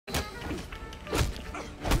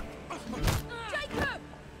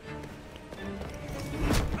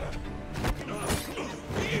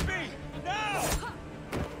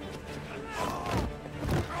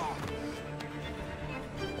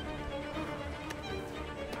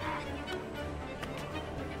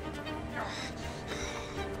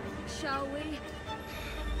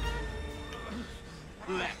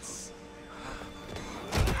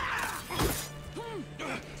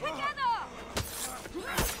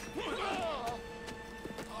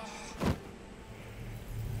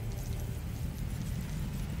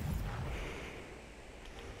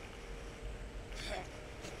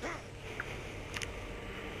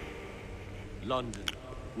London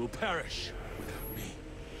will perish without me.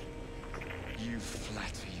 You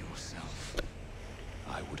flatter yourself.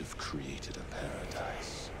 I would have created a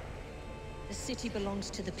paradise. The city belongs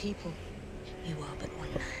to the people. You are but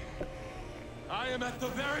one man. I am at the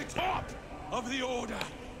very top of the Order!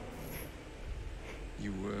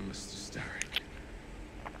 You were Mr. Starrick.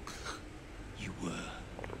 You were.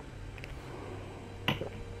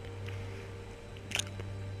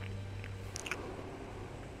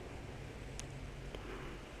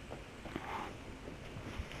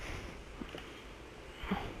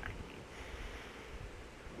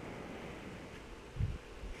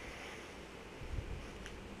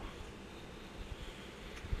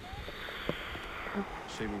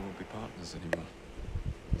 Shame we won't be partners anymore.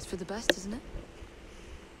 It's for the best, isn't it?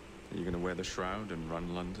 Are you gonna wear the shroud and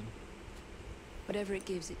run London? Whatever it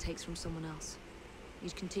gives, it takes from someone else.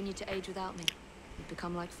 You'd continue to age without me. You'd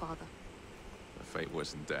become like father. The fate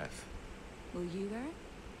wasn't death. Will you wear it?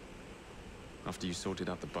 After you sorted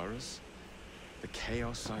out the boroughs, the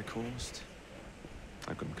chaos I caused,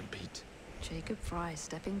 I couldn't compete. Jacob Fry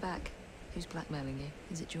stepping back. Who's blackmailing you?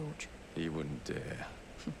 Is it George? He wouldn't dare.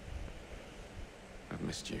 I've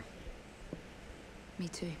missed you. Me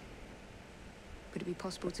too. Would it be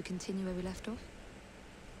possible to continue where we left off?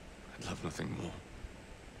 I'd love nothing more.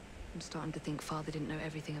 I'm starting to think Father didn't know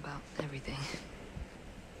everything about everything.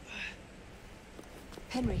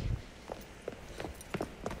 Henry.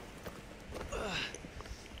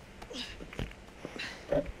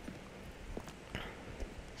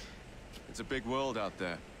 It's a big world out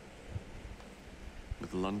there.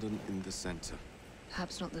 With London in the center.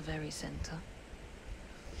 Perhaps not the very center.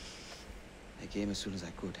 I came as soon as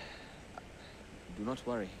I could. Do not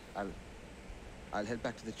worry. I'll head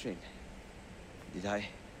back to the train. Did I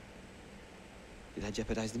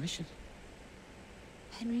jeopardize the mission?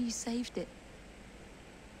 Henry, you saved it.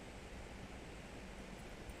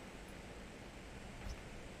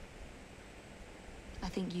 I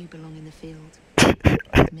think you belong in the field.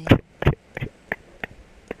 With me.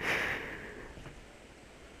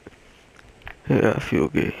 Yeah, I feel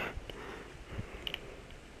good.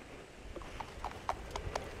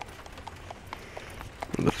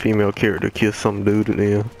 The female character kissed some dude at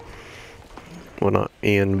the end. Well, not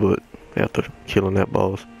end, but after killing that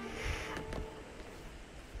boss.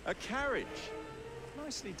 A carriage!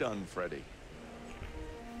 Nicely done, Freddy.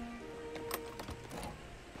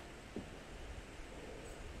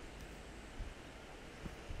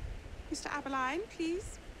 Mr. Aberline,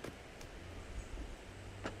 please.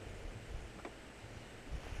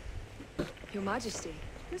 Your Majesty.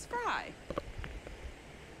 Miss Fry.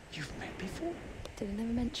 You've met before? Did I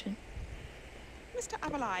never mention? Mr.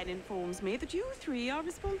 Aberline informs me that you three are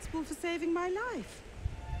responsible for saving my life.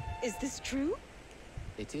 Is this true?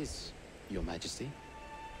 It is, Your Majesty.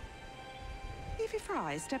 Evie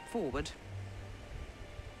Fry, step forward.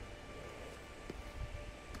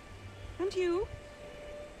 And you?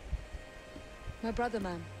 My brother,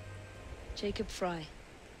 ma'am. Jacob Fry.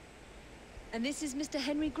 And this is Mr.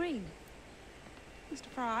 Henry Green. Mr.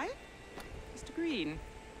 Fry? Mr. Green?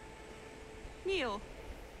 Kneel.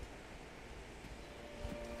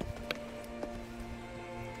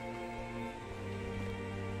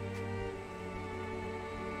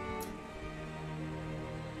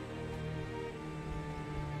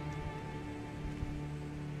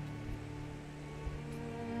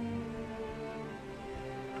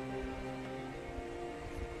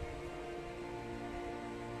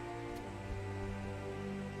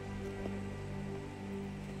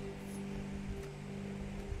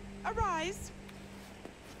 Arise.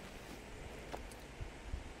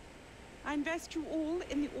 I invest you all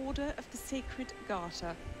in the Order of the Sacred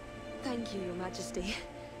Garter. Thank you, Your Majesty.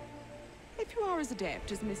 If you are as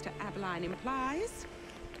adept as Mr. Aberline implies,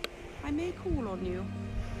 I may call on you.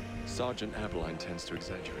 Sergeant Aberline tends to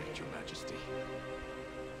exaggerate, Your Majesty.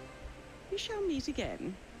 We shall meet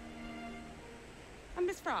again. And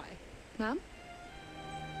Miss Fry, Ma'am?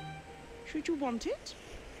 should you want it,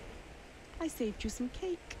 I saved you some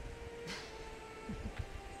cake.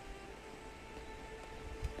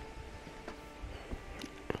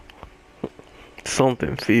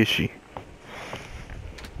 Something fishy.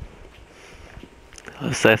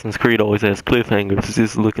 Assassin's Creed always has cliffhangers. It's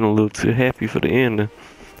just looking a little too happy for the ending.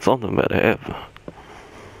 Something about to happen.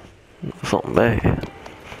 Something bad.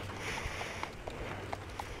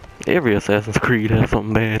 Every Assassin's Creed has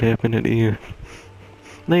something bad happen at the end.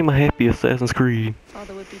 Name a happy Assassin's Creed.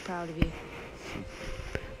 Father would be proud of you.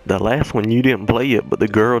 The last one you didn't play it, but the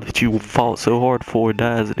girl that you fought so hard for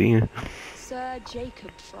dies at the end. Sir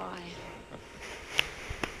Jacob Fry.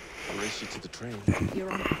 I'll race you to the train.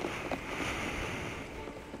 Your Honor.